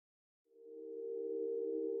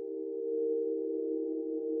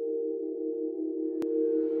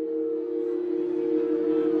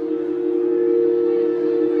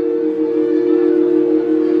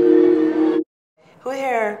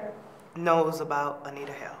knows about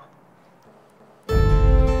Anita Hill.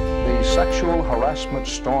 The sexual harassment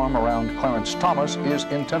storm around Clarence Thomas is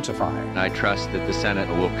intensifying. I trust that the Senate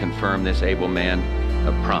will confirm this able man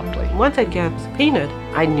promptly. Once I got subpoenaed,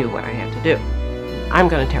 I knew what I had to do. I'm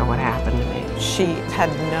going to tell what happened to me. She had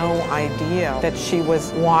no idea that she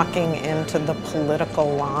was walking into the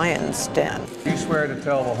political lion's den. You swear to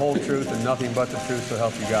tell the whole truth and nothing but the truth, so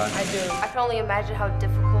help you God? I do. I can only imagine how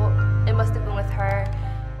difficult it must have been with her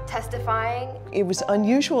testifying. It was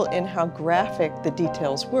unusual in how graphic the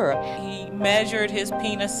details were. He measured his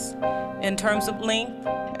penis in terms of length.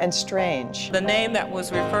 And strange. The name that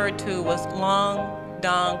was referred to was Long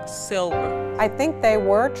Dong Silver. I think they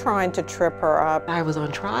were trying to trip her up. I was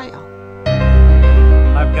on trial.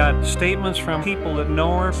 I've got statements from people that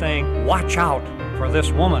know her saying, watch out for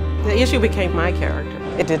this woman. The issue became my character.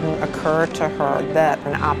 It didn't occur to her that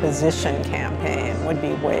an opposition campaign would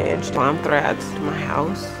be waged. Bomb threats to my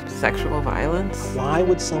house, sexual violence. Why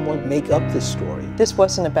would someone make up this story? This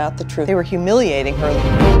wasn't about the truth. They were humiliating her.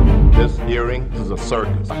 This hearing is a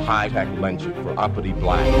circus, a high-tech lynching for uppity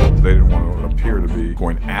black. They didn't want to appear to be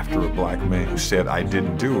going after a black man who said, I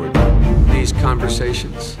didn't do it. These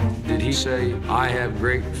conversations, did he say, I have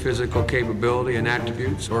great physical capability and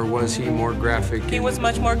attributes, or was he more graphic? He was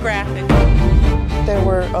much more graphic. There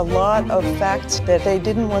were a lot of facts that they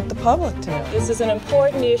didn't want the public to know. This is an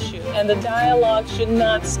important issue, and the dialogue should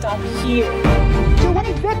not stop here. To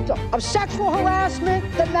any victim of sexual harassment,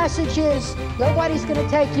 the message is nobody's going to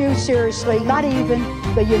take you seriously, not even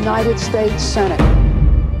the United States Senate.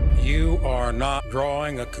 You are not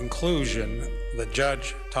drawing a conclusion that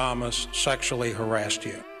Judge Thomas sexually harassed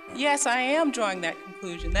you. Yes, I am drawing that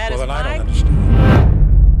conclusion. That is well, then I don't my... understand.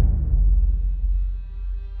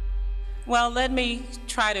 Well, let me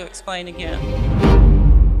try to explain again.